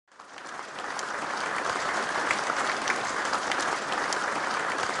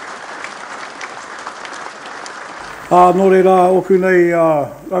Nō reira, oku nei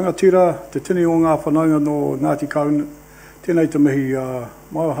rangatira, te tini o ngā whanaunga no Ngāti Kahungunu. Tēnei te mihi,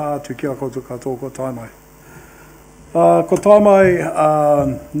 mauha atu kia koutou katoa ko taimai. Ko taimai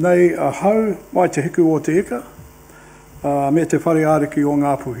nei hau mai te hiku o te eka, me te whare ariki o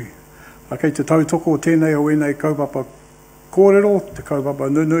ngā puhi. Kei te tautoko tēnei o enei kaupapa kōrero, te kaupapa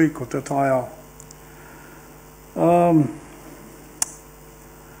nunui ko te tai ao.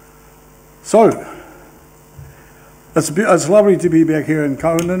 It's lovely to be back here in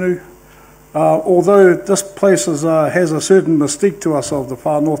Kahungunu. Although this place has a certain mystique to us of the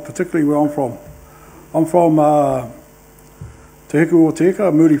far north, particularly where I'm from. I'm from Te Hiku o Te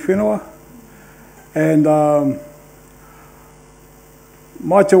Eka, Muri Whenua, and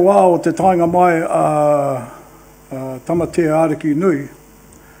mai te wā o te tainga mai tama te ariki nui,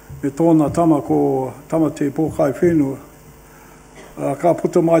 me tōna tama ko tama te pōkai whenua. Ka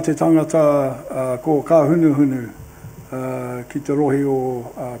puta mai te tangata ko Kahunuhunu ki te rohi o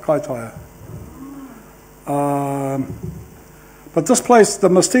Kaitaia. But this place, the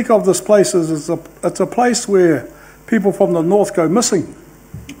mystique of this place is it's a place where people from the north go missing.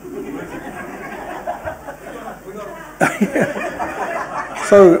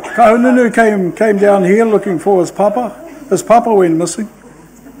 So Kahungunu came down here looking for his papa. His papa went missing.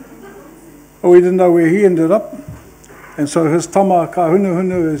 We didn't know where he ended up. And so his tama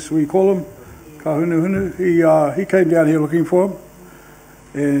Kahunuhunu, as we call him, Kahunuhunu, he came down here looking for him.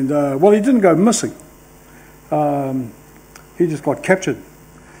 And, well, he didn't go missing. He just got captured.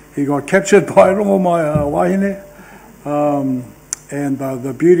 He got captured by rongo mai wahine. And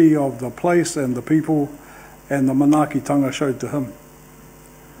the beauty of the place and the people and the manakitanga showed to him.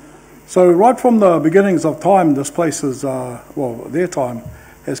 So right from the beginnings of time, this place is, well, their time,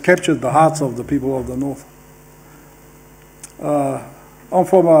 has captured the hearts of the people of the north. I'm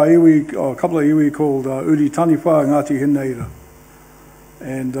from a couple of iwi called Uri Taniwha Ngāti Hineira.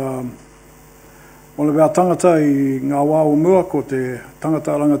 And one of our tangata i ngā wā o mua ko te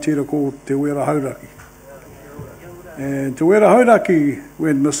tangata rangatira ko Te Wera Hauraki. And Te Wera Hauraki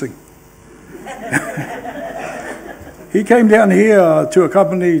went missing. He came down here to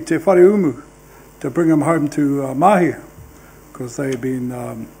accompany Te Whare Umu to bring him home to Mahia, because they'd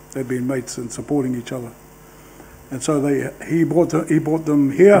been mates and supporting each other. And so he brought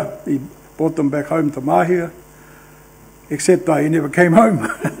them here, he brought them back home to Mahia, except he never came home.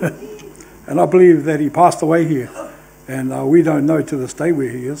 And I believe that he passed away here. And we don't know to this day where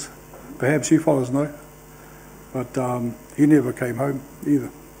he is. Perhaps you fellows know. But he never came home either.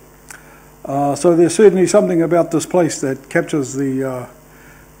 So there's certainly something about this place that captures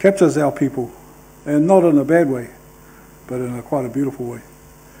our people. And not in a bad way, but in quite a beautiful way.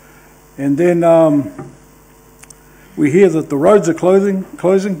 And then we hear that the roads are closing.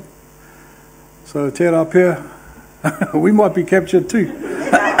 So te rāpea, we might be captured too.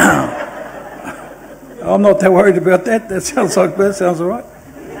 I'm not that worried about that. That sounds all right.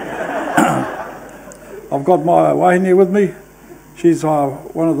 I've got my wahine with me. She's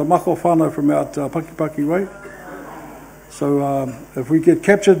one of the mako whānau from out Pakipaki way. So if we get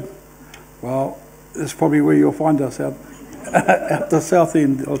captured, well, that's probably where you'll find us out at the south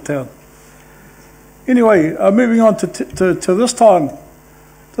end of town. Anyway, moving on to this time,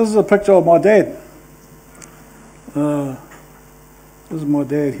 this is a picture of my dad. This is my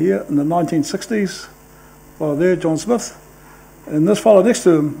dad here in the 1960s. Fellow there, John Smith. And this fellow next to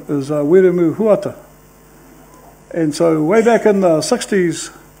him is Weremu Huata. And so way back in the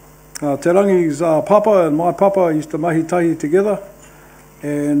 60s, Te Rangi's papa and my papa used to mahi tahi together.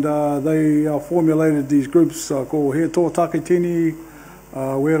 And they formulated these groups called He Tō Takitini,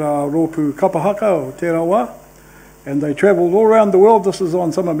 Wera Rōpu Kapahaka o Te Rawa, and they travelled all around the world. This is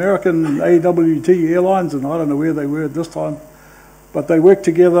on some American AWT airlines, and I don't know where they were at this time, but they worked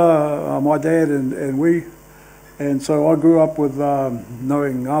together, my dad and we, and so I grew up with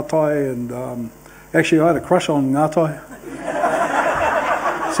knowing Ngātai, and actually I had a crush on Ngātai.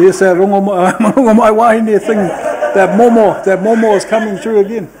 See, it's that rongo mai wahine thing, that momo is coming through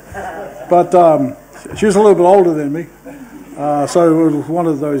again, but she was a little bit older than me. So it was one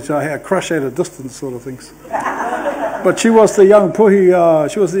of those a crush at a distance sort of things. But she was the young puhi.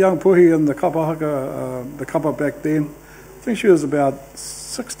 She was the young puhi in the kapahaka, the kapa back then. I think she was about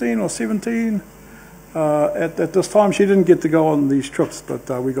 16 or 17 at this time. She didn't get to go on these trips, but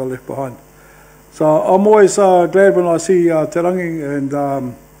we got left behind. So I'm always glad when I see Te Rangi,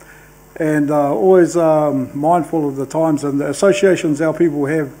 and always mindful of the times and the associations our people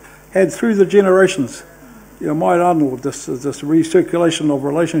have had through the generations. You know, mai rāno, this recirculation of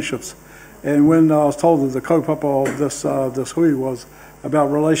relationships. And when I was told that the kaupapa of this hui was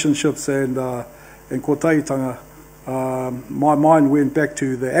about relationships and koteitanga, my mind went back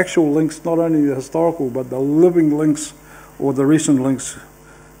to the actual links, not only the historical, but the living links or the recent links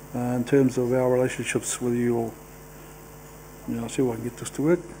in terms of our relationships with you all. I'll see if I can get this to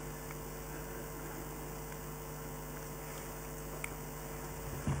work.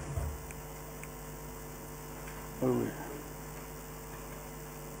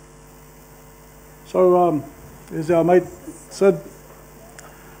 So here's our mate Sid,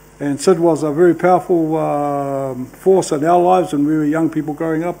 and Sid was a very powerful force in our lives when we were young people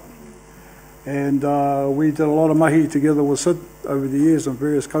growing up, and we did a lot of mahi together with Sid over the years on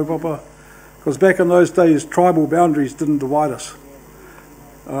various kaupapa, because back in those days tribal boundaries didn't divide us.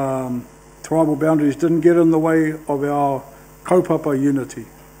 Tribal boundaries didn't get in the way of our kaupapa unity,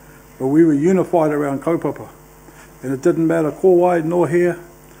 but we were unified around kaupapa. And it didn't matter ko wai nor here,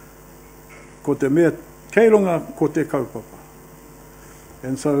 ko te mea keirunga, ko te kaupapa.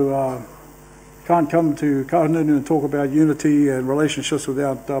 And so can't come to Kahungunu and talk about unity and relationships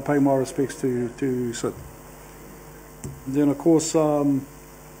without paying my respects to Sid. And then of course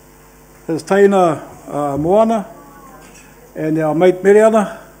his teina Moana and our mate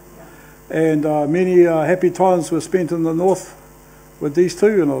Miriana, and many happy times were spent in the north with these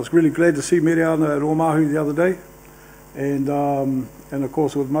two, and I was really glad to see Miriana at Omahu the other day. And of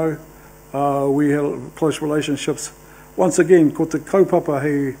course with Mo, we had close relationships. Once again, ko te kaupapa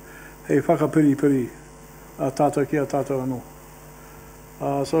hei whakapiripiri tātou ki a tātou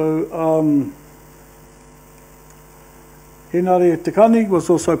anō. Henare Tekani was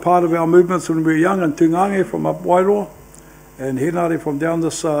also part of our movements when we were young, and Tungange from up Wairoa, and Henare from down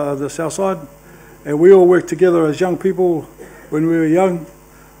the south side. And we all worked together as young people when we were young,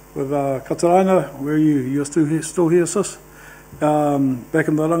 with Kataraina, where you're still here, sis. Back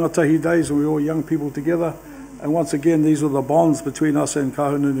in the rangatahi days, we were all young people together. And once again, these were the bonds between us and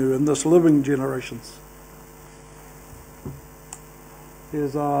Kahungunu in this living generations.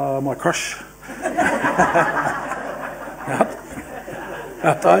 Here's my crush.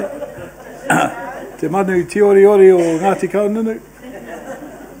 Te manu te ori ori o Ngāti Kahungunu.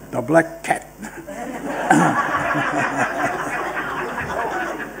 The black cat.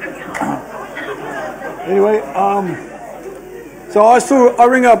 Anyway, so I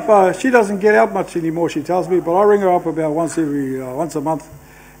ring up, she doesn't get out much anymore, she tells me, but I ring her up about once a month,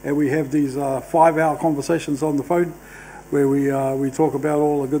 and we have these 5-hour conversations on the phone where we talk about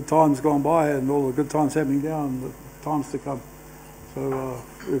all the good times gone by and all the good times happening now and the times to come. So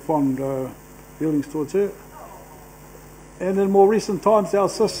we're fond feelings towards her. And in more recent times, our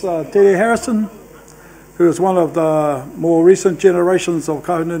sis Tere Harrison, who is one of the more recent generations of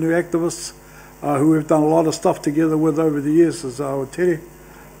Kahungunu activists, who we've done a lot of stuff together with over the years, is Tere,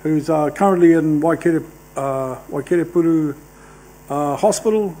 who's currently in Waikereputu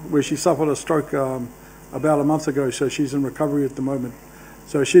Hospital, where she suffered a stroke about a month ago, so she's in recovery at the moment.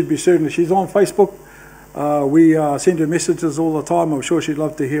 So she'd be certainly, she's on Facebook. We send her messages all the time. I'm sure she'd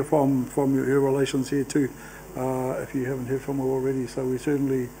love to hear from her relations here too, if you haven't heard from her already. So we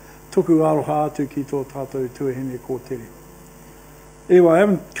certainly tuku aroha atu ki tō tātou tuahine ko tere. Anyway, I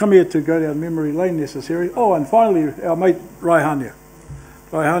haven't come here to go down memory lane necessarily. Oh, and finally, our mate Raihania.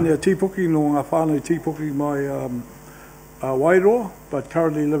 Raihania Tipuki, no ngā whānau Tipuki mai Wairoa, but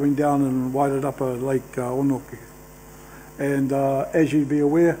currently living down in Wairarapa Lake Onoki. And as you'd be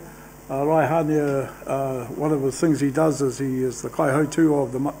aware, Raihania, one of the things he does is he is the kaihotu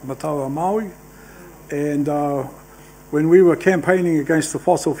of the Mataua Maui. And when we were campaigning against the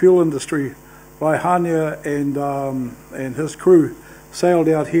fossil fuel industry, Raihania and his crew sailed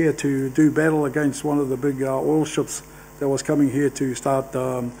out here to do battle against one of the big oil ships that was coming here to start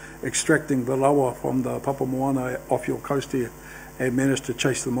extracting the lawa from the Papamoana off your coast here, and managed to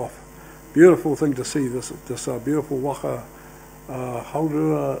chase them off. Beautiful thing to see, this beautiful waka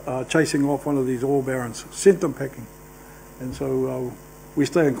haurua chasing off one of these oil barons, centum packing. And so we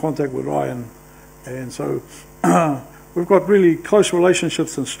stay in contact with Ryan, and so we've got really close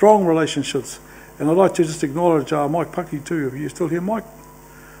relationships and strong relationships. And I'd like to just acknowledge Mike Paki too. Are you still here, Mike?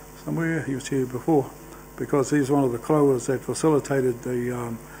 Somewhere? He was here before, because he's one of the kroas that facilitated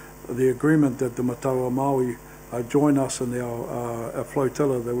the agreement that the Mataua Maui join us in our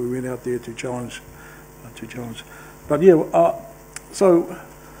flotilla that we went out there to challenge. But yeah, so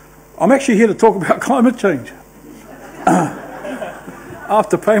I'm actually here to talk about climate change.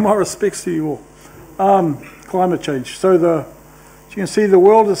 After paying my respects to you all. Climate change. So you can see the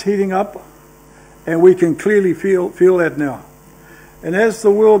world is heating up, and we can clearly feel that now. And as the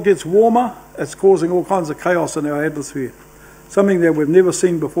world gets warmer, it's causing all kinds of chaos in our atmosphere, something that we've never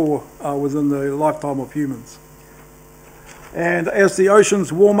seen before within the lifetime of humans. And as the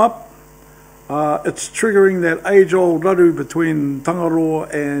oceans warm up, it's triggering that age-old raru between Tangaroa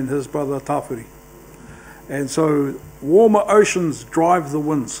and his brother Tāwhiri. And so warmer oceans drive the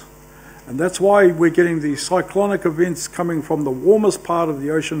winds. And that's why we're getting these cyclonic events coming from the warmest part of the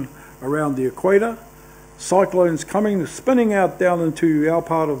ocean around the equator. Cyclones coming, spinning out down into our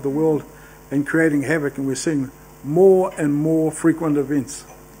part of the world and creating havoc, and we're seeing more and more frequent events.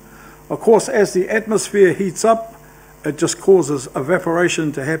 Of course, as the atmosphere heats up, it just causes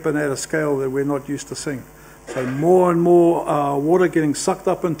evaporation to happen at a scale that we're not used to seeing. So more and more water getting sucked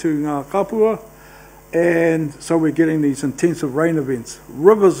up into Ngā Kapua, and so we're getting these intensive rain events,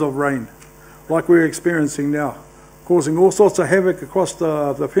 rivers of rain, like we're experiencing now, causing all sorts of havoc across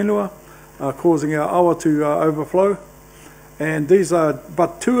the whenua, causing our awa to overflow. And these are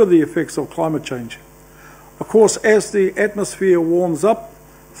but two of the effects of climate change. Of course, as the atmosphere warms up,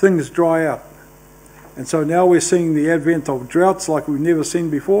 things dry out. And so now we're seeing the advent of droughts like we've never seen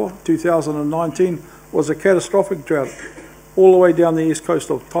before. 2019 was a catastrophic drought, all the way down the east coast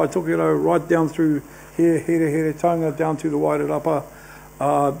of Taitokero, right down through here, Here down to the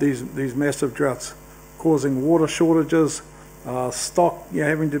Wairarapa, these massive droughts, causing water shortages, stock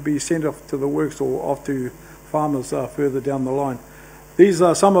having to be sent off to the works or off to farmers further down the line. These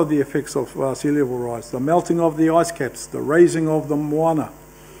are some of the effects of sea level rise, the melting of the ice caps, the raising of the moana.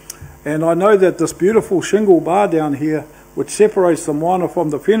 And I know that this beautiful shingle bar down here, which separates the moana from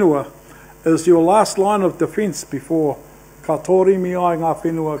the whenua, is your last line of defence before ka tōrimi ai ngā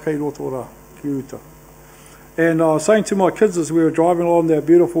whenua kei rotora ki uta. And I was saying to my kids as we were driving along that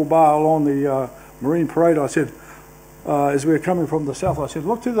beautiful bar along the Marine Parade, I said, as we were coming from the south, I said,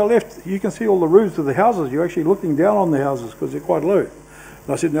 look to the left, you can see all the roofs of the houses. You're actually looking down on the houses because they're quite low. And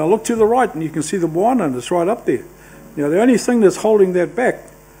I said, now look to the right and you can see the moana, and it's right up there. Now the only thing that's holding that back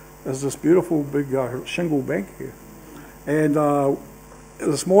is this beautiful big shingle bank here. And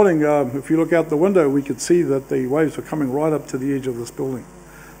this morning, if you look out the window, we could see that the waves were coming right up to the edge of this building.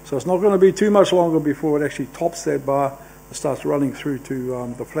 So it's not going to be too much longer before it actually tops that bar and starts running through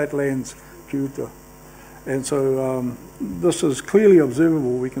to the flatlands, Kiuta. And so this is clearly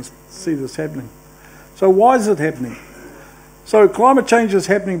observable. We can see this happening. So why is it happening? So climate change is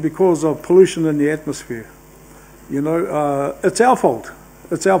happening because of pollution in the atmosphere. You know, it's our fault.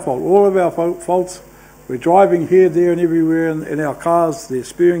 It's our fault. All of our faults. We're driving here, there and everywhere in our cars. They're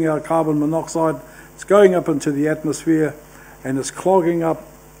spewing out carbon monoxide. It's going up into the atmosphere and it's clogging up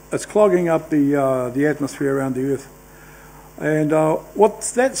the atmosphere around the earth. And what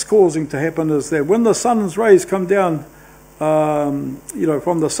that's causing to happen is that when the sun's rays come down, you know,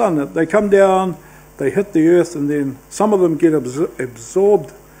 from the sun, they come down, they hit the earth, and then some of them get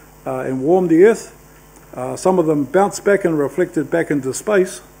absorbed and warm the earth. Some of them bounce back and reflected back into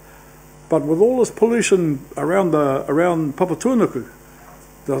space. But with all this pollution around Papatūānuku,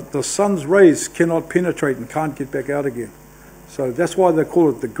 the sun's rays cannot penetrate and can't get back out again. So that's why they call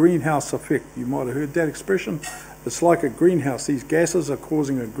it the greenhouse effect. You might have heard that expression. It's like a greenhouse. These gases are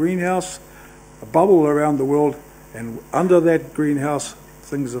causing a greenhouse, a bubble around the world, and under that greenhouse,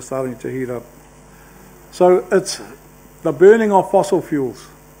 things are starting to heat up. So it's the burning of fossil fuels.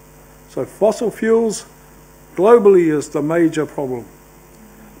 So fossil fuels globally is the major problem.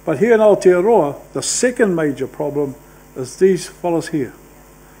 But here in Aotearoa, the second major problem is these fellas here.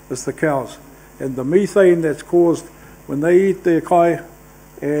 It's the cows. And the methane that's caused when they eat their kai,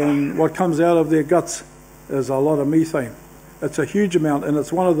 and what comes out of their guts is a lot of methane. It's a huge amount, and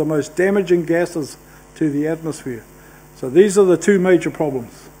it's one of the most damaging gases to the atmosphere. So these are the two major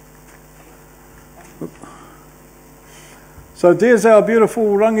problems. So there's our beautiful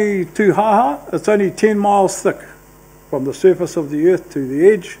rangi tūhaha. It's only 10 miles thick from the surface of the earth to the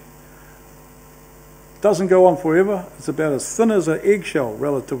edge. Doesn't go on forever. It's about as thin as an eggshell,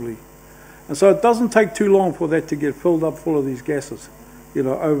 relatively. And so it doesn't take too long for that to get filled up full of these gases, you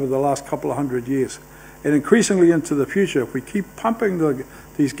know, over the last couple of 100 years. And increasingly into the future, if we keep pumping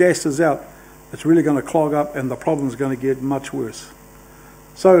these gases out, it's really going to clog up and the problem's going to get much worse.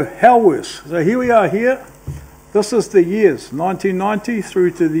 So how worse? So here we are here. This is the years, 1990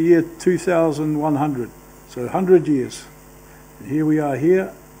 through to the year 2100. So 100 years. And here we are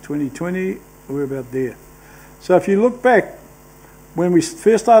here, 2020, we're about there. So if you look back, when we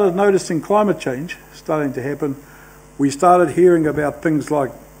first started noticing climate change starting to happen, we started hearing about things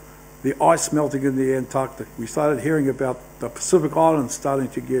like the ice melting in the Antarctic. We started hearing about the Pacific Islands starting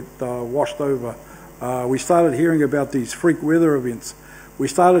to get washed over. We started hearing about these freak weather events. We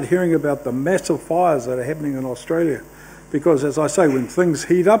started hearing about the massive fires that are happening in Australia. Because as I say, when things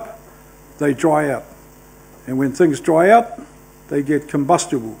heat up, they dry out. And when things dry out, they get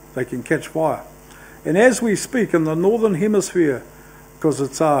combustible. They can catch fire. And as we speak, in the northern hemisphere, because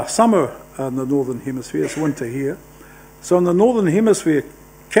it's summer in the northern hemisphere, it's winter here. So in the northern hemisphere,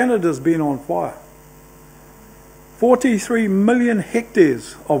 Canada's been on fire. 43 million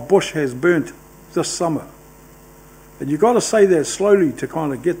hectares of bush has burnt this summer. And you've got to say that slowly to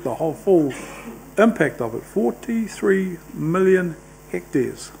kind of get the whole full impact of it. 43 million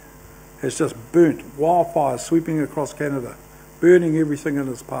hectares has just burnt, wildfires sweeping across Canada, burning everything in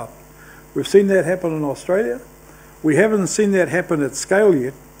its path. We've seen that happen in Australia. We haven't seen that happen at scale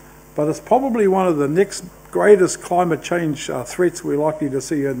yet, but it's probably one of the next greatest climate change threats we're likely to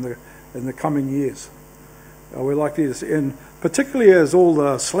see in the coming years. We're likely to see, and particularly as all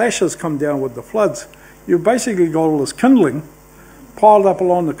the slashes come down with the floods, you've basically got all this kindling piled up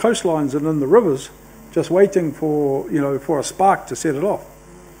along the coastlines and in the rivers, just waiting for, you know, for a spark to set it off,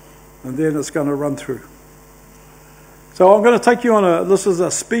 and then it's going to run through. So I'm going to take you on this is a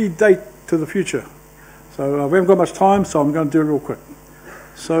speed date to the future. So we haven't got much time, so I'm going to do it real quick.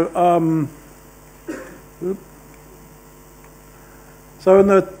 So, so in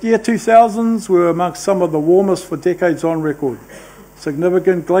the year 2000s, we were amongst some of the warmest for decades on record.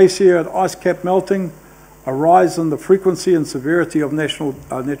 Significant glacier and ice cap melting, a rise in the frequency and severity of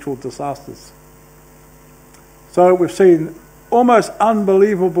natural disasters. So we've seen almost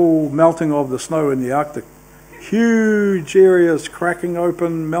unbelievable melting of the snow in the Arctic. Huge areas cracking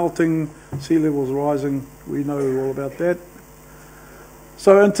open, melting, sea levels rising. We know all about that.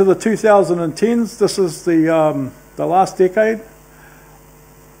 So into the 2010s, this is the last decade.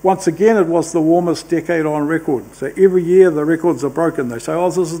 Once again, it was the warmest decade on record. So every year the records are broken. They say, oh,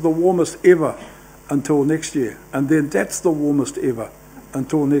 this is the warmest ever until next year. And then that's the warmest ever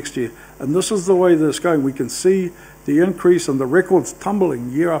until next year. And this is the way that it's going. We can see the increase and the records tumbling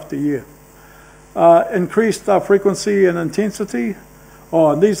year after year. Increased frequency and intensity.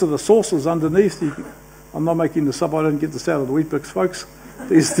 Oh, and these are the sources underneath. I'm not making this up. I didn't get this out of the Weet-Bix, folks.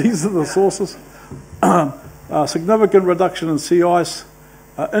 These are the sources. Significant reduction in sea ice.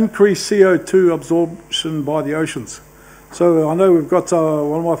 Increased CO2 absorption by the oceans. So I know we've got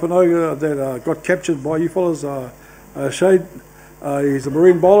one of my whanaunga that got captured by you fellas, Shade. He's a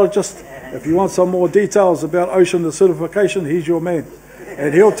marine biologist. If you want some more details about ocean acidification, he's your man.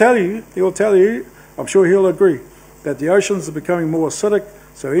 And he'll tell you, I'm sure he'll agree, that the oceans are becoming more acidic.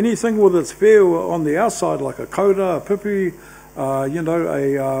 So anything with its fare on the outside, like a koda, a pipi, you know,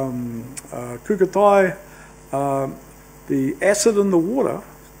 a kukatai, the acid in the water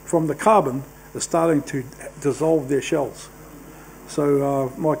from the carbon is starting to dissolve their shells. So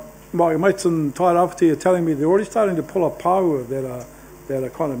my mates in Tairawhiti are telling me they're already starting to pull up paua that are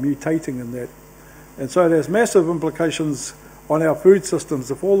kind of mutating in that. And so there's massive implications on our food systems.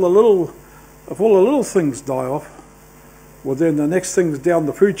 If all the little things die off, well then the next things down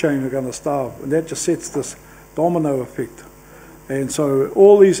the food chain are going to starve, and that just sets this domino effect. And so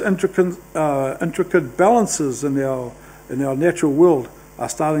all these intricate balances in our natural world are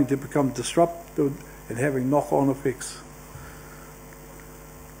starting to become disrupted and having knock-on effects.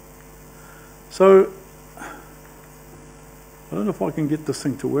 So I don't know if I can get this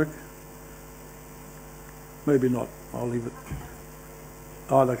thing to work. Maybe not. I'll leave it.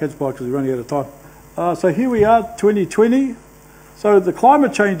 Oh, no, catch by because we're running out of time. So here we are, 2020. So the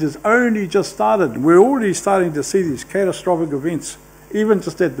climate change has only just started. We're already starting to see these catastrophic events, even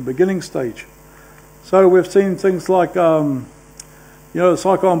just at the beginning stage. So we've seen things like, you know,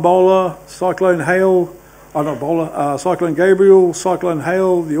 Cyclone Bola, Cyclone Hale, Cyclone Gabriel, Cyclone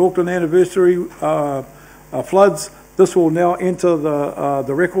Hale, the Auckland anniversary floods. This will now enter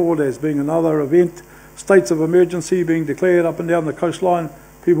the record as being another event. States of emergency being declared up and down the coastline,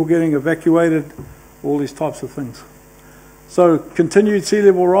 people getting evacuated, all these types of things. So continued sea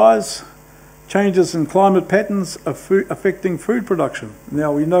level rise, changes in climate patterns affecting food production.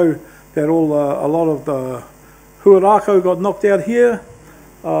 Now we know that a lot of the huarako got knocked out here.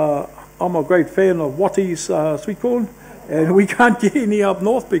 I'm a great fan of Watty's sweet corn, and we can't get any up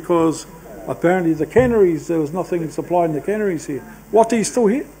north because apparently the canneries, there was nothing supplying the canneries here. Watty's still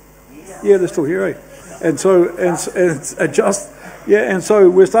here? Yeah, they're still here, eh? And so and so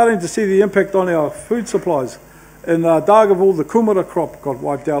we're starting to see the impact on our food supplies. In Dargaville, the kumara crop got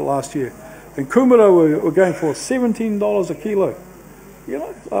wiped out last year. And kumara were going for $17 a kilo. You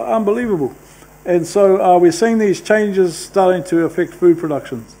know, unbelievable. And so we're seeing these changes starting to affect food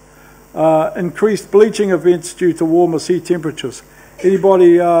production. Increased bleaching events due to warmer sea temperatures.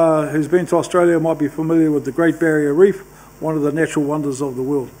 Anybody who's been to Australia might be familiar with the Great Barrier Reef, one of the natural wonders of the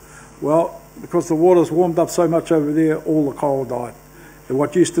world. Well, because the water's warmed up so much over there, all the coral died. And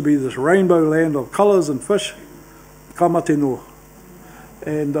what used to be this rainbow land of colours and fish, kamatenua.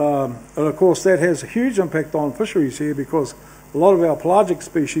 And of course that has a huge impact on fisheries here because A lot of our pelagic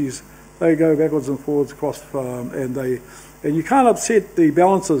species, they go backwards and forwards across, and you can't upset the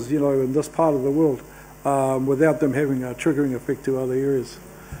balances, in this part of the world without them having a triggering effect to other areas.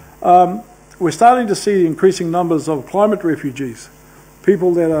 We're starting to see increasing numbers of climate refugees,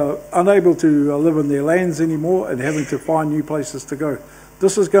 people that are unable to live in their lands anymore and having to find new places to go.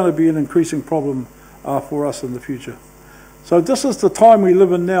 This is going to be an increasing problem for us in the future. So this is the time we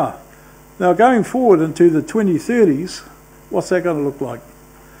live in now. Now going forward into the 2030s, what's that going to look like?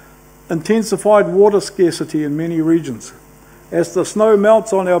 Intensified water scarcity in many regions. As the snow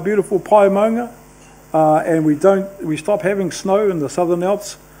melts on our beautiful Paemonga, and we stop having snow in the Southern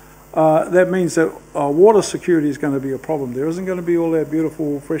Alps, that means that water security is going to be a problem. There isn't going to be all that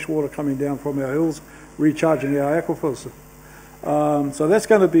beautiful fresh water coming down from our hills, recharging our aquifers. So that's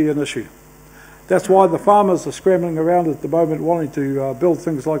going to be an issue. That's why the farmers are scrambling around at the moment wanting to build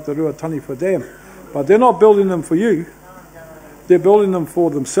things like the Ruataniwha Dam. But they're not building them for you. They're building them for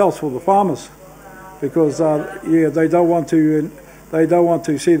themselves, for the farmers. Because, they don't want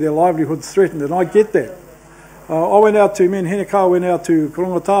to see their livelihoods threatened, and I get that. I went out to, me and Heneka went out to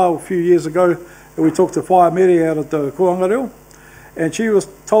Kurungata a few years ago, and we talked to Whaimere out at the Kuangareo, and she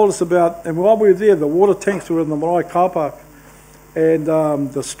told us about, and while we were there, the water tanks were in the Marae car park, and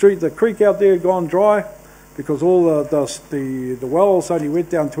the creek out there had gone dry because all the wells only went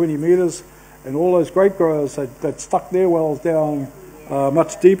down 20 metres, and all those grape growers that stuck their wells down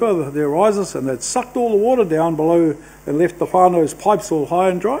much deeper, their rises, and they'd sucked all the water down below and left the whānau's pipes all high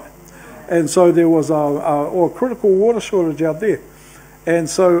and dry. And so there was a critical water shortage out there. And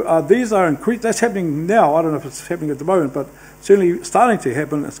so these are increased. That's happening now. I don't know if it's happening at the moment, but certainly starting to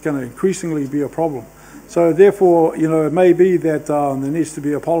happen. It's going to increasingly be a problem. So therefore, it may be that there needs to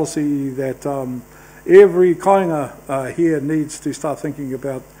be a policy that every kāinga here needs to start thinking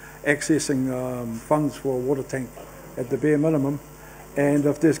about accessing funds for a water tank at the bare minimum. And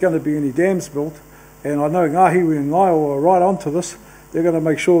if there's going to be any dams built, and I know Ngahiwi and Ngaio are right onto this, they're going to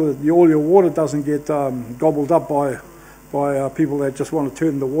make sure that all your water doesn't get gobbled up by people that just want to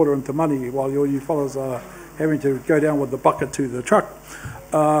turn the water into money while you fellas are having to go down with the bucket to the truck.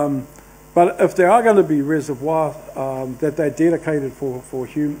 But if there are going to be reservoirs that they're dedicated for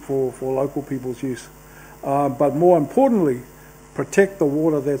local people's use, but more importantly, protect the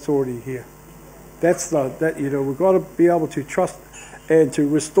water that's already here. We've got to be able to trust and to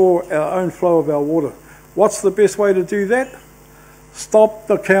restore our own flow of our water. What's the best way to do that? Stop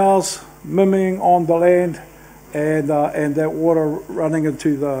the cows miming on the land and that water running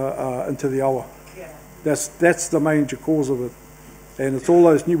into the awa. That's the major cause of it. And it's all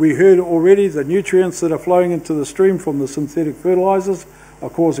those we heard already, the nutrients that are flowing into the stream from the synthetic fertilizers are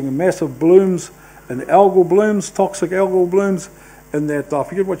causing massive blooms and algal blooms, toxic algal blooms, and that I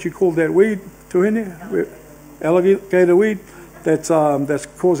forget what you call that weed, tuhine, alligator weed. That's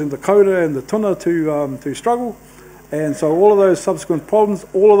causing the koda and the tuna to struggle. And so all of those subsequent problems,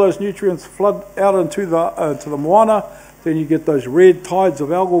 all of those nutrients flood out into the moana. Then you get those red tides of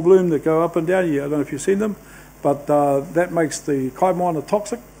algal bloom that go up and down. I don't know if you've seen them, but that makes the kai moana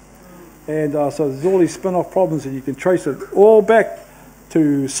toxic. And so there's all these spin-off problems, and you can trace it all back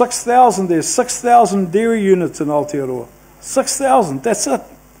to 6,000. There's 6,000 dairy units in Aotearoa. 6,000, that's it.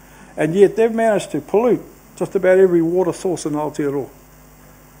 And yet they've managed to pollute just about every water source in Aotearoa.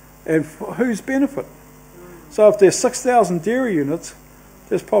 And for whose benefit? So if there's 6,000 dairy units,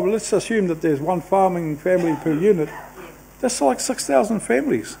 there's probably, let's assume that there's one farming family per unit, that's like 6,000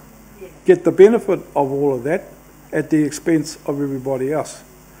 families get the benefit of all of that at the expense of everybody else.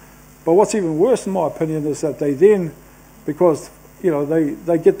 But what's even worse, in my opinion, is that they then, because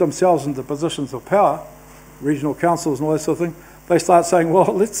they get themselves into positions of power, regional councils and all that sort of thing, they start saying,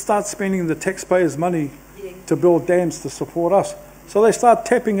 well, let's start spending the taxpayers' money to build dams to support us. So they start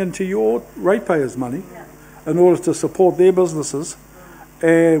tapping into your ratepayers' money in order to support their businesses,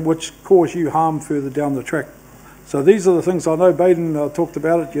 and which cause you harm further down the track. So these are the things. I know Baden talked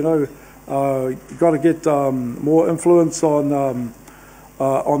about it. You've got to get more influence on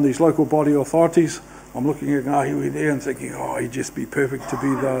these local body authorities. I'm looking at Ngahiwi there and thinking, oh, he'd just be perfect to be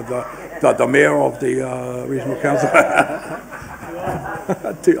the mayor of the regional council.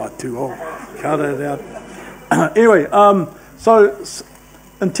 Too old. Cut it out. Anyway, so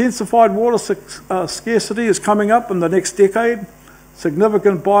intensified water scarcity is coming up in the next decade.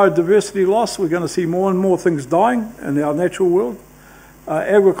 Significant biodiversity loss. We're going to see more and more things dying in our natural world.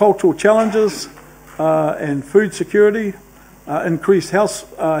 Agricultural challenges and food security, increased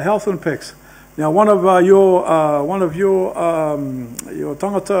health impacts. Now, one of your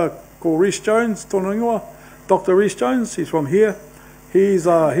tangata called Rhys Jones, tōna ingoa, Dr. Rhys Jones, he's from here. He's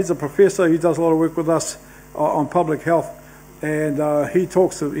a professor. He does a lot of work with us on public health. and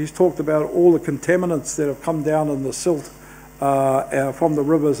he's talked about all the contaminants that have come down in the silt from the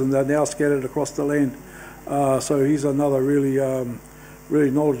rivers, and they're now scattered across the land. So he's another really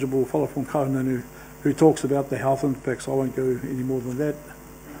knowledgeable fellow from Kahungunu who talks about the health impacts. I won't go any more than that.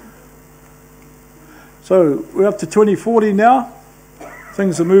 So we're up to 2040 now.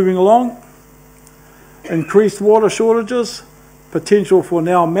 Things are moving along. Increased water shortages, potential for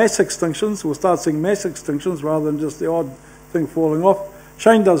now mass extinctions. We'll start seeing mass extinctions rather than just the odd thing falling off.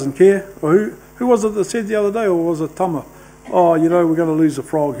 Shane doesn't care. Or who was it that said the other day, or was it Tama? Oh, you know, we're going to lose a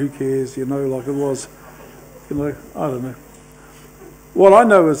frog, who cares, you know, like it was, you know, I don't know. What I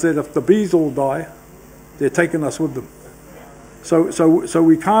know is that if the bees all die, they're taking us with them. So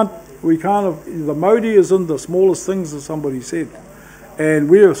we can't, the Modi is in the smallest things, as somebody said. And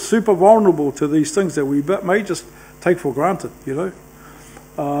we are super vulnerable to these things that we may just take for granted, you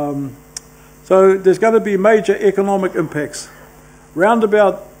know. So there's going to be major economic impacts. Round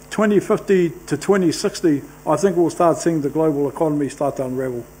about 2050 to 2060, I think we'll start seeing the global economy start to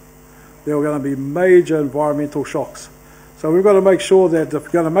unravel. There are going to be major environmental shocks. So we've got to make sure that if we're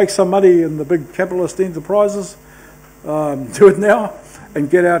going to make some money in the big capitalist enterprises, do it now and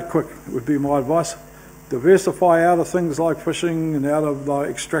get out quick, would be my advice. Diversify out of things like fishing and out of like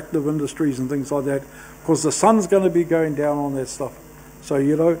extractive industries and things like that, because the sun's going to be going down on that stuff. So,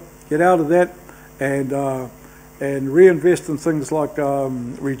 you know, get out of that and reinvest in things like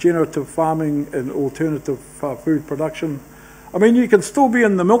regenerative farming and alternative food production. I mean, you can still be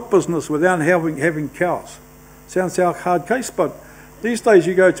in the milk business without having cows. Sounds like a hard case, but these days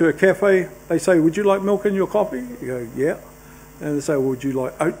you go to a cafe, they say, would you like milk in your coffee? You go, yeah. And they say, well, would you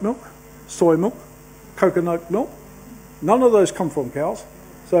like oat milk, soy milk, coconut milk? None of those come from cows.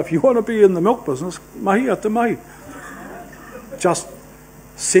 So if you want to be in the milk business, mahi ata mahi. Just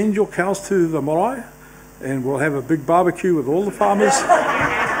send your cows to the marae and we'll have a big barbecue with all the farmers.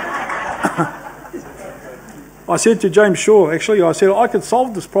 I said to James Shaw, actually, I said, I could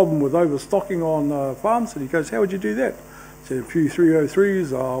solve this problem with overstocking on farms. And he goes, how would you do that? I said, a few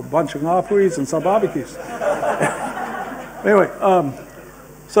 303s, a bunch of ngapuis and some barbecues. Anyway,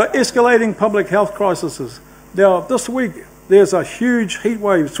 so escalating public health crises. Now, this week, there's a huge heat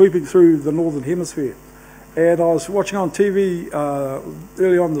wave sweeping through the Northern Hemisphere. And I was watching on TV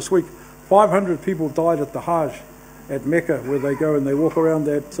early on this week, 500 people died at the Hajj at Mecca, where they go and they walk around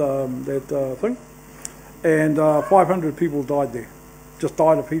that thing. And 500 people died there, just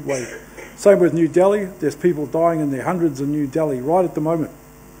died of heat wave. Same with New Delhi, there's people dying in their hundreds in New Delhi right at the moment.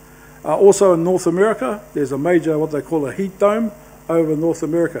 Also in North America, there's a major, what they call a heat dome over North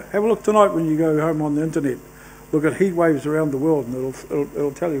America. Have a look tonight when you go home on the internet. Look at heat waves around the world and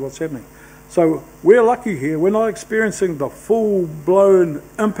it'll tell you what's happening. So we're lucky here, we're not experiencing the full-blown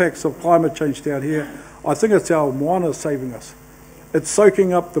impacts of climate change down here. I think it's our moana saving us. It's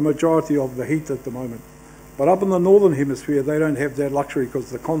soaking up the majority of the heat at the moment. But up in the Northern Hemisphere, they don't have that luxury because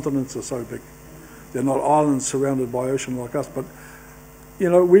the continents are so big. They're not islands surrounded by ocean like us. But, you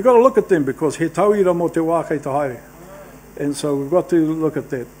know, we've got to look at them because he tauira mo te wā kei te haere. And so we've got to look at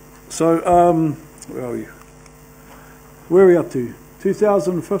that. So, where are we? Where are we up to?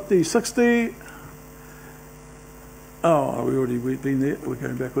 2050, 60. Oh, we've been there. We're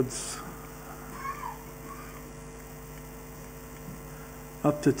going backwards.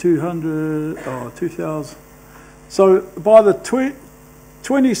 Up to 200, 2000. So by the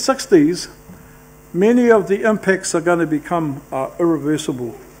 2060s, many of the impacts are going to become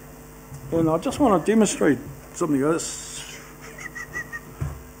irreversible. And I just want to demonstrate something else.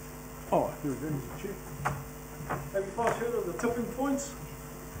 Oh, here we go. Have you guys heard of the tipping points?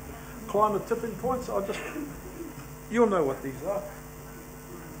 Climate tipping points? You'll know what these are.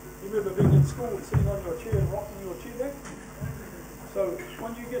 You remember being in school and sitting on your chair and rocking your chair back? So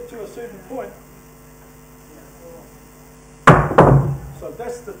when you get to a certain point, so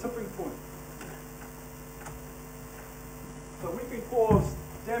that's the tipping point. So we can cause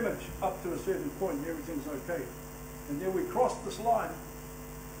damage up to a certain point and everything's okay. And then we cross this line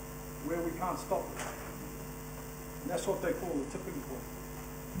where we can't stop it. And that's what they call the tipping point.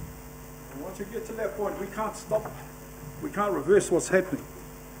 And once you get to that point, we can't stop it. We can't reverse what's happening.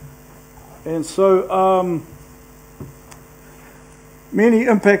 And so many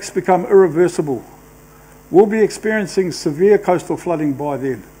impacts become irreversible. We'll be experiencing severe coastal flooding by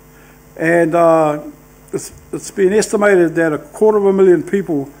then. And it's been estimated that 250,000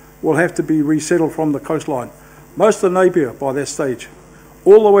 people will have to be resettled from the coastline. Most of Napier by that stage,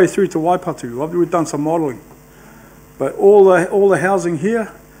 all the way through to Waipatu. We've done some modelling. But all the housing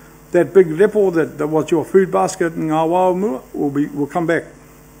here, that big lepo that was your food basket in Ngā Waumua will come back.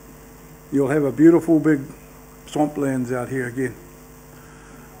 You'll have a beautiful big swamplands out here again.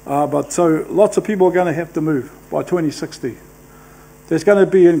 But so lots of people are going to have to move by 2060. There's going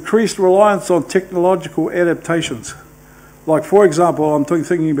to be increased reliance on technological adaptations. Like, for example, I'm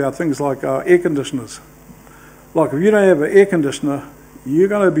thinking about things like air conditioners. Like, if you don't have an air conditioner, you're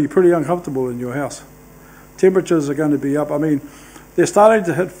going to be pretty uncomfortable in your house. Temperatures are going to be up. I mean, they're starting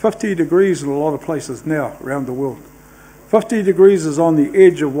to hit 50 degrees in a lot of places now around the world. 50 degrees is on the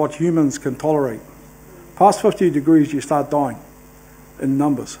edge of what humans can tolerate. Past 50 degrees, you start dying in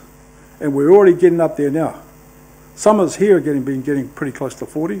numbers. And we're already getting up there now. Summers here are been getting pretty close to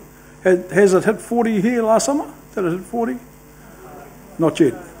 40. Has it hit 40 here last summer? Did it hit 40? Not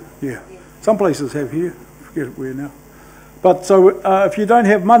yet. Yeah. Some places have here. I forget where now. But so if you don't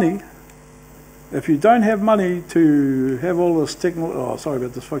have money, to have all this technology, oh, sorry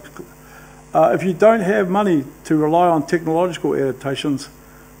about this, folks. If you don't have money to rely on technological adaptations,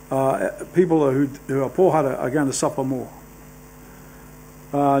 people who are poor are going to suffer more.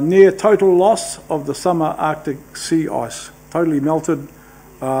 Near total loss of the summer Arctic sea ice, totally melted.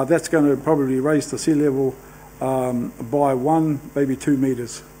 That's going to probably raise the sea level by 1, maybe 2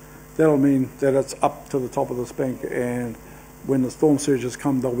 meters. That'll mean that it's up to the top of this bank, and when the storm surges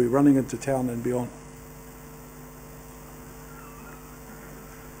come, they'll be running into town and beyond.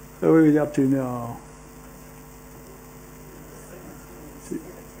 So where are we up to now?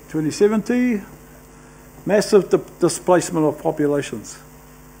 2070, massive displacement of populations.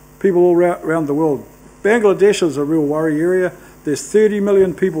 People all around the world. Bangladesh is a real worry area. There's 30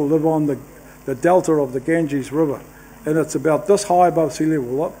 million people live on the delta of the Ganges River, and it's about this high above sea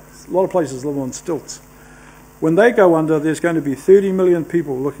level. A lot of places live on stilts. When they go under, there's going to be 30 million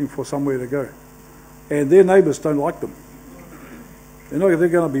people looking for somewhere to go, and their neighbours don't like them. They're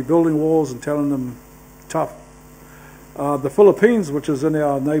going to be building walls and telling them tough. The Philippines, which is in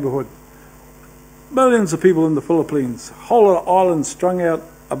our neighbourhood, millions of people in the Philippines, whole lot of islands strung out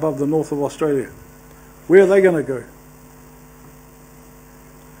above the north of Australia. Where are they going to go?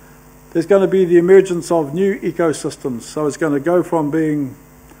 There's going to be the emergence of new ecosystems. So it's going to go from being,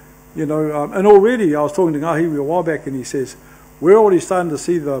 and already I was talking to Ngahiwi a while back, and he says, we're already starting to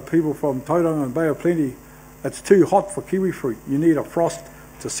see the people from Tauranga and Bay of Plenty, it's too hot for kiwi fruit. You need a frost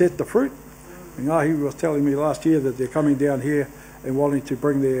to set the fruit. And Ngahiwi was telling me last year that they're coming down here and wanting to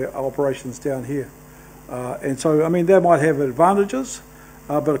bring their operations down here. And so, I mean, that might have advantages,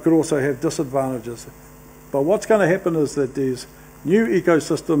 but it could also have disadvantages. But what's going to happen is that these new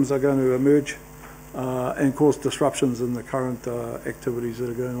ecosystems are going to emerge and cause disruptions in the current activities that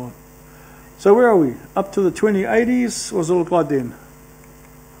are going on. So where are we? Up to the 2080s? What does it look like then?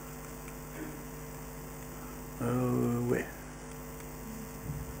 Where?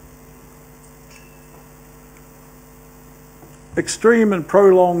 Extreme and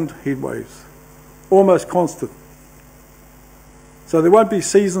prolonged heat waves, almost constant. So there won't be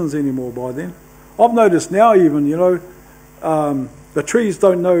seasons anymore by then. I've noticed now even, the trees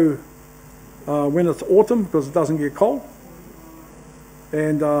don't know when it's autumn because it doesn't get cold.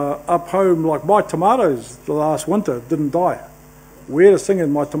 And up home, like my tomatoes the last winter didn't die. Weirdest thing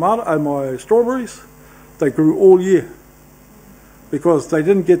in my my strawberries, they grew all year because they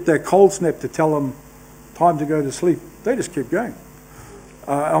didn't get that cold snap to tell them time to go to sleep. They just kept going.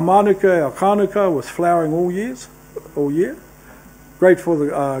 Our manuka, our kanuka was flowering all year. Great for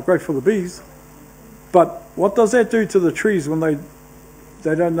the bees. But what does that do to the trees when they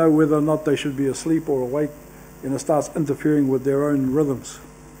don't know whether or not they should be asleep or awake, and it starts interfering with their own rhythms?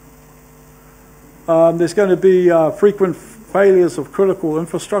 There's going to be frequent failures of critical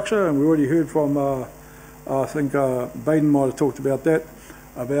infrastructure, and we already heard from, I think Baden might have talked about that,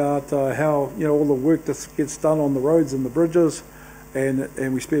 about how all the work that gets done on the roads and the bridges,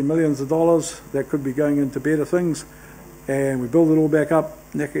 and we spend millions of dollars that could be going into better things, and we build it all back up.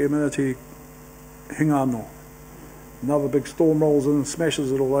 Neka eminati hingano. Another big storm rolls in,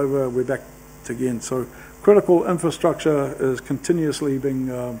 smashes it all over, we're back again. So critical infrastructure is continuously being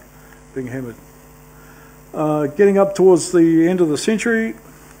hammered. Getting up towards the end of the century,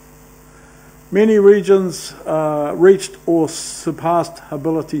 many regions reached or surpassed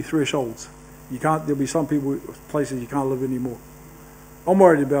habitability thresholds. There'll be some places you can't live anymore. I'm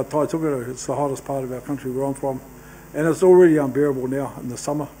worried about Taitugaro. It's the hottest part of our country where I'm from, and it's already unbearable now in the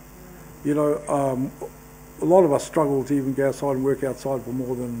summer. A lot of us struggle to even go outside and work outside for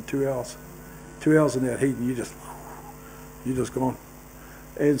more than 2 hours. 2 hours in that heat, and you're just gone.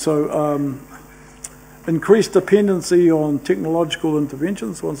 And so increased dependency on technological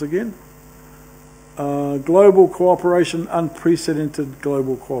interventions once again. Global cooperation, unprecedented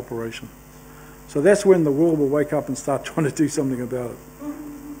global cooperation. So that's when the world will wake up and start trying to do something about it.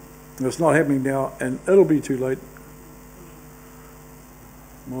 It's not happening now, and it'll be too late,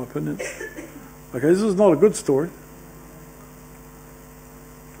 in my opinion. Okay, this is not a good story.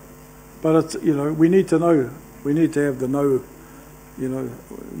 But it's, you know, we need to know. We need to have the know, you know,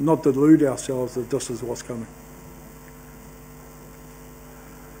 not delude ourselves that this is what's coming.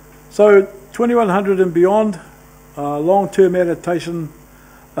 So 2100 and beyond, long-term adaptation,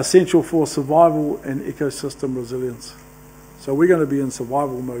 essential for survival and ecosystem resilience. So we're going to be in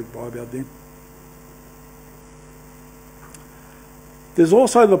survival mode by about then. There's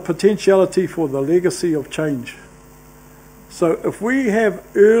also the potentiality for the legacy of change. So if we have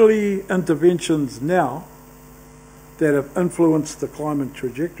early interventions now that have influenced the climate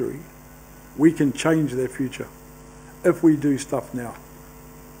trajectory, we can change their future if we do stuff now.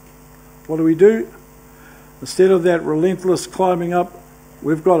 What do? Instead of that relentless climbing up,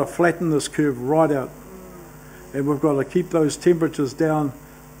 we've got to flatten this curve right out. And we've got to keep those temperatures down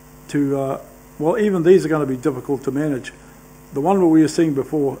to, well, even these are going to be difficult to manage. The one that we were seeing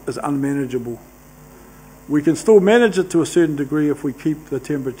before is unmanageable. We can still manage it to a certain degree if we keep the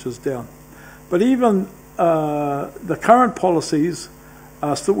temperatures down. But even the current policies,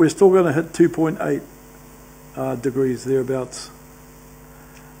 we're still going to hit 2.8 degrees, thereabouts.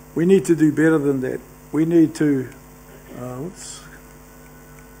 We need to do better than that. We need to,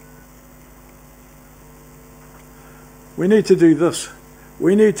 we need to do this.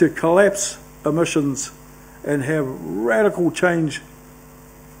 We need to collapse emissions and have radical change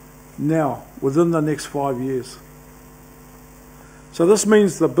now, within the next 5 years. So this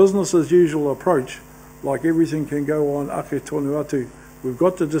means the business as usual approach, like everything can go on ake tonu atu, we've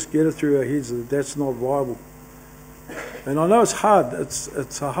got to just get it through our heads that that's not viable. And I know it's hard.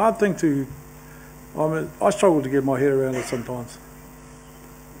 It's a hard thing to, I mean, I struggle to get my head around it sometimes.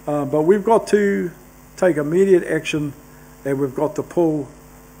 But we've got to take immediate action, and we've got to pull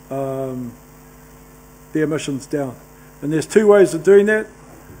the emissions down. And there's two ways of doing that.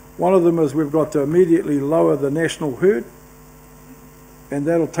 One of them is we've got to immediately lower the national herd, and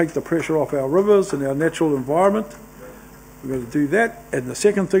that'll take the pressure off our rivers and our natural environment. We've got to do that. And the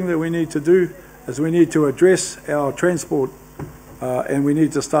second thing that we need to do is we need to address our transport, and we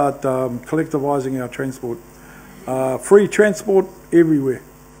need to start collectivising our transport. Free transport everywhere.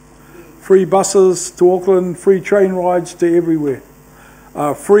 Free buses to Auckland, free train rides to everywhere.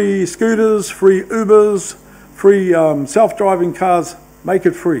 Free scooters, free Ubers, free self-driving cars. Make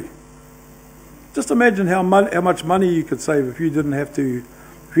it free. Just imagine how much money you could save if you didn't have to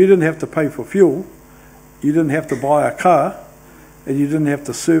pay for fuel, you didn't have to buy a car, and you didn't have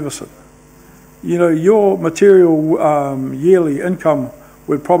to service it. You know, your material yearly income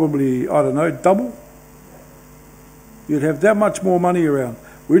would probably, I don't know, double. You'd have that much more money around.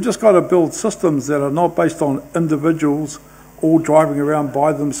 We've just got to build systems that are not based on individuals all driving around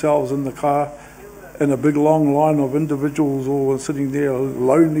by themselves in the car, in a big long line of individuals all sitting there,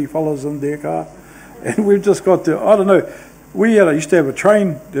 lonely fellas in their car. And we've just got to, I don't know, we used to have a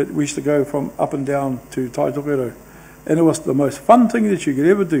train that we used to go from up and down to Taitokero. And it was the most fun thing that you could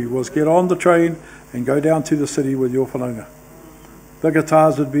ever do, was get on the train and go down to the city with your whanaunga. The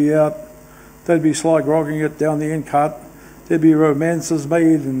guitars would be out, they'd be sly grogging it down the end cart, there'd be romances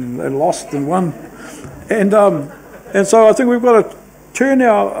made and lost and won. And so I think we've got to turn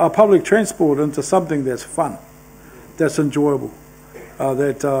our public transport into something that's fun, that's enjoyable.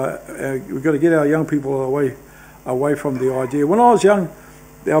 We've got to get our young people away from the idea. When I was young,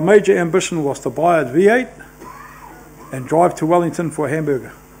 our major ambition was to buy a V8 and drive to Wellington for a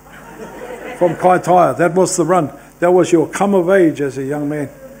hamburger from Kaitaia. That was the run. That was your come of age as a young man.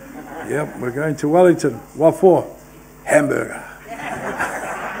 Yep, we're going to Wellington. What for? Hamburger.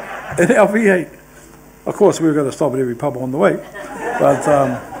 In our V8. Of course, we were going to stop at every pub on the way.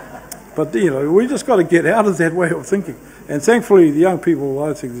 But you know, we just got to get out of that way of thinking. And thankfully, the young people, I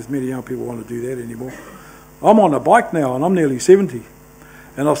don't think there's many young people want to do that anymore. I'm on a bike now, and I'm nearly 70.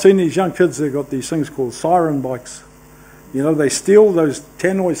 And I've seen these young kids, they've got these things called siren bikes. You know, they steal those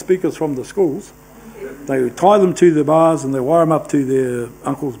tannoy speakers from the schools. They tie them to the bars, and they wire them up to their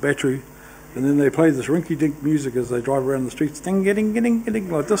uncle's battery. And then they play this rinky-dink music as they drive around the streets, ding-a-ding-a-ding-a-ding,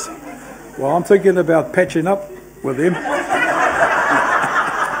 like this. Well, I'm thinking about patching up with them.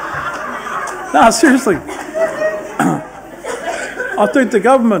 No, seriously. I think the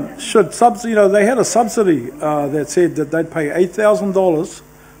government should subsidy. You know, they had a subsidy that said that they'd pay $8,000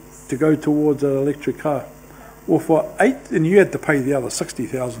 to go towards an electric car. Well, for $8,000, and you had to pay the other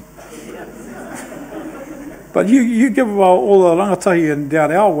 $60,000. But you give all the rangatahi and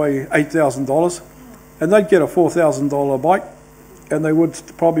down our way $8,000, and they'd get a $4,000 bike, and they would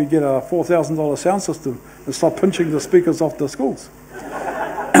probably get a $4,000 sound system and stop pinching the speakers off the schools.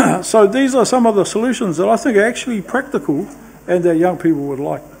 So these are some of the solutions that I think are actually practical and that young people would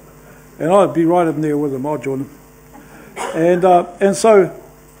like. And I'd be right in there with them. I'd join them. And so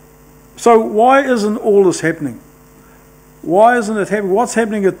why isn't all this happening? Why isn't it happening? What's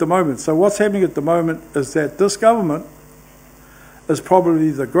happening at the moment? So what's happening at the moment is that this government is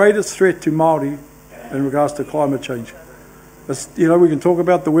probably the greatest threat to Māori in regards to climate change. You know, we can talk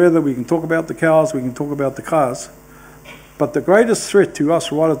about the weather, we can talk about the cows, we can talk about the cars, but the greatest threat to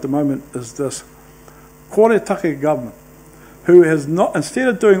us right at the moment is this kore-take government, who has not, instead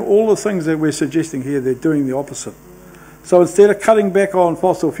of doing all the things that we're suggesting here, they're doing the opposite. So instead of cutting back on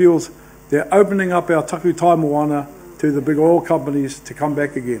fossil fuels, they're opening up our taku taimoana to the big oil companies to come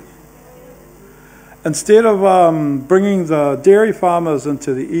back again. Instead of bringing the dairy farmers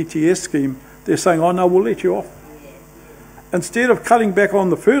into the ETS scheme, they're saying, oh no, we'll let you off. Instead of cutting back on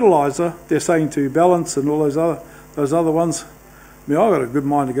the fertiliser, they're saying to Balance and all those other ones, I mean, I've got a good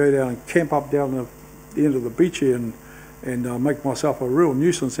mind to go down and camp up down the end of the beach here and make myself a real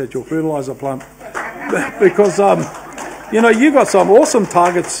nuisance at your fertiliser plant. Because, you know, you got some awesome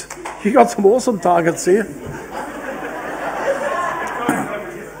targets. You got some awesome targets here.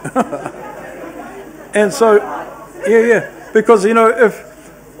 And so, because, you know,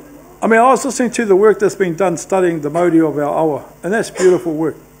 I was listening to the work that's been done studying the Māori of our awa, and that's beautiful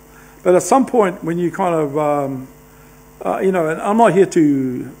work. But at some point, when you kind of, you know, and I'm not here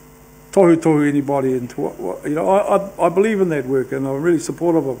to tohu anybody into what you know, I believe in that work and I'm really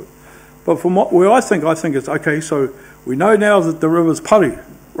supportive of it. But from where I think it's okay, so we know now that the river's pari,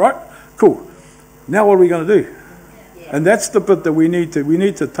 right? Cool. Now what are we going to do? And that's the bit that we need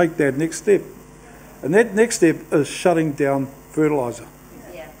to take that next step. And that next step is shutting down fertiliser.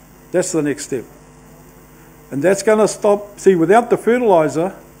 Yeah. That's the next step. And that's going to stop, see, without the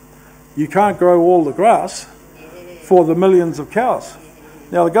fertiliser, you can't grow all the grass for the millions of cows.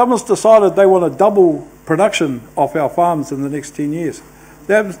 Now the government's decided they want to double production of our farms in the next 10 years.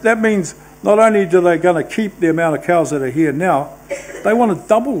 That means not only do they going to keep the amount of cows that are here now, they want to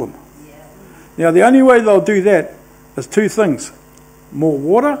double them. Now the only way they'll do that is two things: more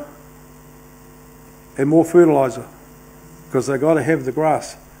water and more fertiliser, because they've got to have the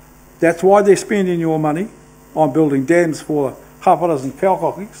grass. That's why they're spending your money on building dams for half a dozen cow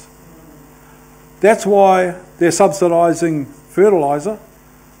cockies. That's why they're subsidising fertiliser,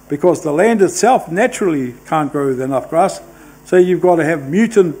 because the land itself naturally can't grow enough grass, so you've got to have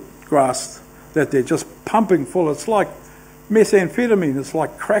mutant grass that they're just pumping full. It's like methamphetamine, it's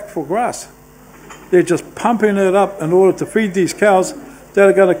like crack for grass. They're just pumping it up in order to feed these cows that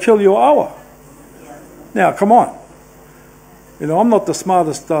are going to kill your awa. Now, come on. You know, I'm not the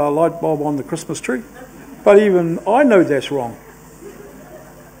smartest light bulb on the Christmas tree, but even I know that's wrong.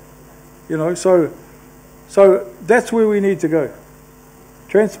 You know, so that's where we need to go.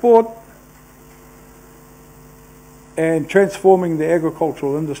 Transport and transforming the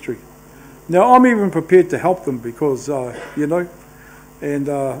agricultural industry. Now, I'm even prepared to help them because, you know, and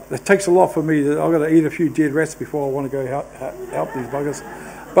it takes a lot for me. I've got to eat a few dead rats before I want to go help these buggers.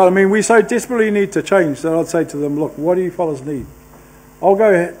 But I mean, we so desperately need to change that I'd say to them, look, what do you fellas need? I'll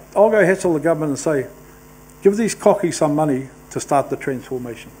go hassle the government and say, give these cockies some money to start the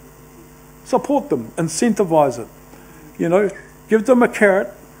transformation. Support them, incentivise it. You know, give them a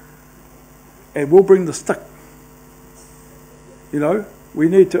carrot and we'll bring the stick. You know, we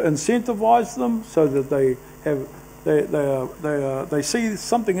need to incentivise them so that they see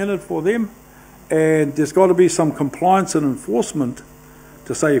something in it for them, and there's got to be some compliance and enforcement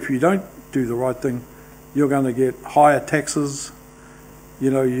to say if you don't do the right thing, you're going to get higher taxes,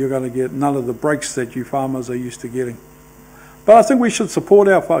 you know, you're going to get none of the breaks that you farmers are used to getting. But I think we should support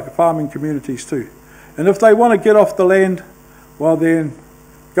our farming communities too. And if they want to get off the land, well then,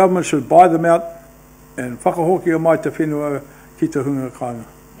 government should buy them out and whakahoki o mai te whenua ki te hunga kāinga.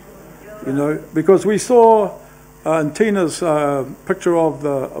 You know, because we saw in Tina's picture of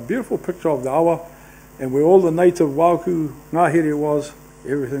a beautiful picture of the awa, and where all the native wāku ngahere was,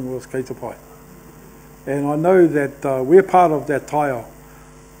 everything was kei te pai. And I know that we're part of that taiao.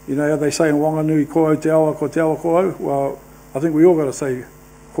 You know how they say in Wanganui, ko au te awa, ko au? Well, I think we all got to say,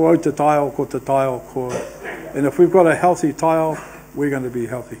 ko au te taiao, ko te taiao, ko au. And if we've got a healthy taiao, we're going to be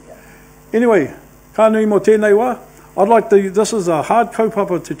healthy. Anyway, ka nui mo tēnei wā. I'd like to, this is a hard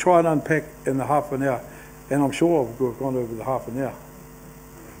kaupapa to try and unpack in the half an hour. And I'm sure we've gone over the half an hour.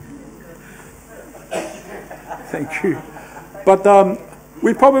 Thank you. But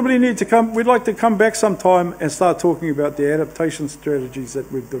we probably need to we'd like to come back sometime and start talking about the adaptation strategies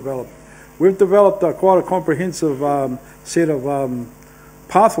that we've developed. We've developed quite a comprehensive set of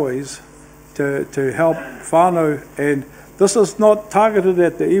pathways to help whānau, and This is not targeted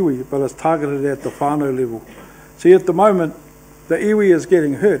at the iwi, but it's targeted at the whānau level. See, at the moment, the iwi is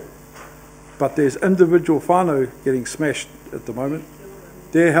getting hurt, but there's individual whānau getting smashed at the moment.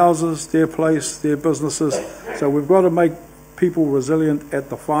 Their houses, their place, their businesses. So we've got to make people resilient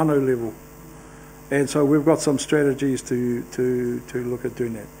at the whānau level. And so we've got some strategies to look at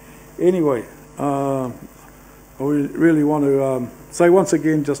doing that. Anyway, I really want to say once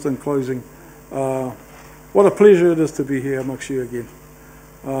again, just in closing, what a pleasure it is to be here amongst you again.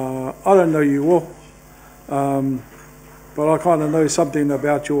 I don't know you all, but I kind of know something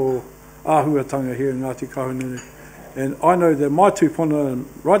about your āhuatanga here in Ngāti Kahungunu. And I know that my tūpuna,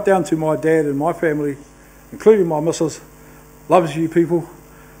 right down to my dad and my family, including my missus, loves you people.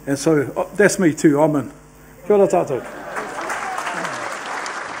 And so that's me too, I'm in. Kia ora tātou.